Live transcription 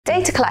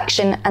Data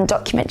collection and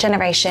document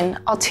generation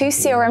are two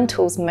CRM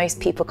tools most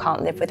people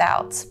can't live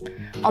without.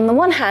 On the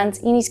one hand,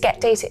 you need to get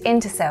data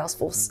into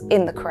Salesforce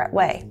in the correct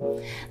way.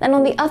 Then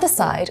on the other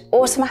side,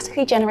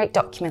 automatically generate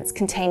documents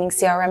containing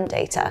CRM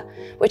data,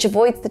 which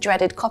avoids the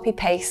dreaded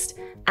copy-paste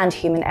and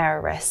human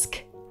error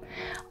risk.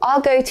 Our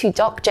go-to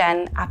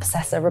DocGen app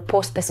assessor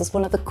reported this was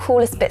one of the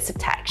coolest bits of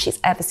tech she's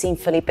ever seen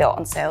fully built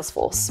on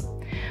Salesforce.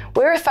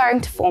 We're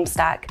referring to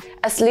Formstack,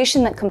 a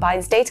solution that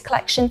combines data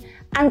collection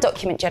and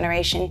document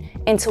generation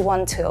into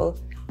one tool,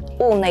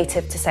 all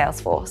native to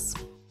Salesforce.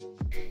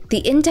 The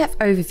in-depth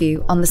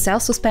overview on the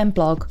Salesforce Ben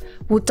blog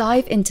will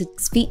dive into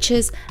its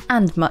features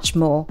and much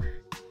more.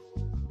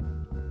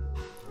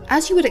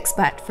 As you would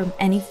expect from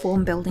any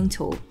form building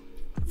tool,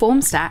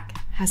 Formstack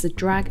has a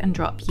drag and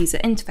drop user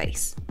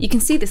interface. You can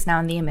see this now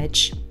in the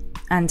image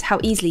and how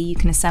easily you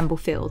can assemble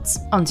fields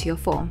onto your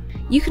form.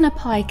 You can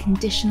apply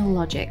conditional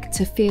logic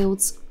to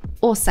fields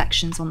or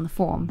sections on the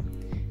form.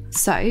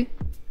 So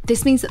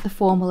this means that the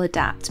form will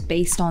adapt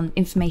based on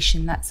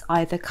information that's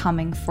either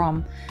coming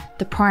from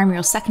the primary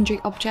or secondary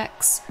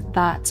objects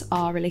that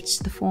are related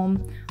to the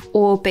form,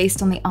 or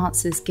based on the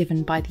answers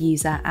given by the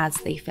user as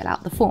they fill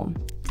out the form.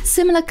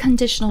 Similar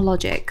conditional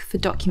logic for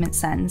document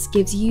sends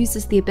gives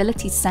users the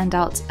ability to send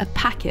out a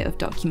packet of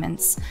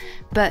documents,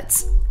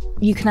 but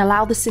you can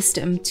allow the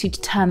system to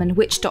determine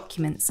which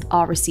documents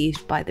are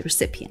received by the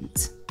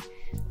recipient.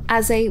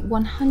 As a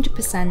 100%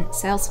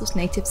 Salesforce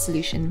native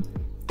solution,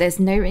 there's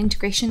no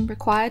integration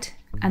required,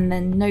 and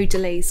then no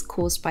delays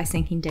caused by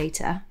syncing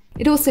data.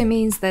 It also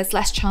means there's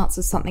less chance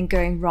of something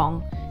going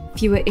wrong,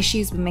 fewer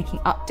issues when making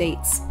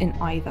updates in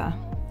either.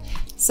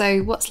 So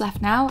what's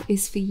left now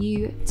is for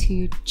you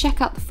to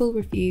check out the full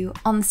review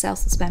on the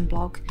Salesforce Ben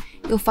blog.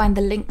 You'll find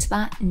the link to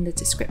that in the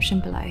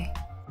description below.